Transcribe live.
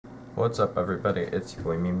What's up, everybody? It's your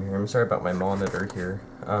boy Meme here. I'm sorry about my monitor here,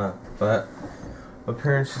 but my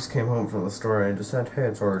parents just came home from the store and I just said, hey,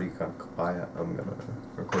 it's already kind of quiet. I'm gonna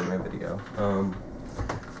record my video.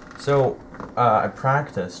 I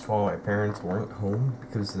practiced while my parents weren't home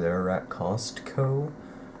because they're at Costco.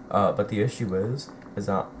 But the issue is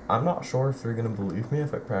that I'm not sure if they're gonna believe me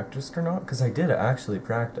if I practiced or not, because I did actually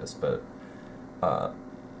practice, but I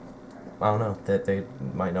don't know, that they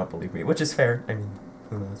might not believe me, which is fair. I mean,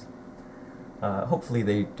 who knows? Hopefully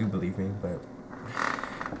they do believe me, but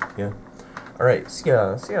yeah. Alright,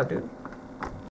 so yeah, dude.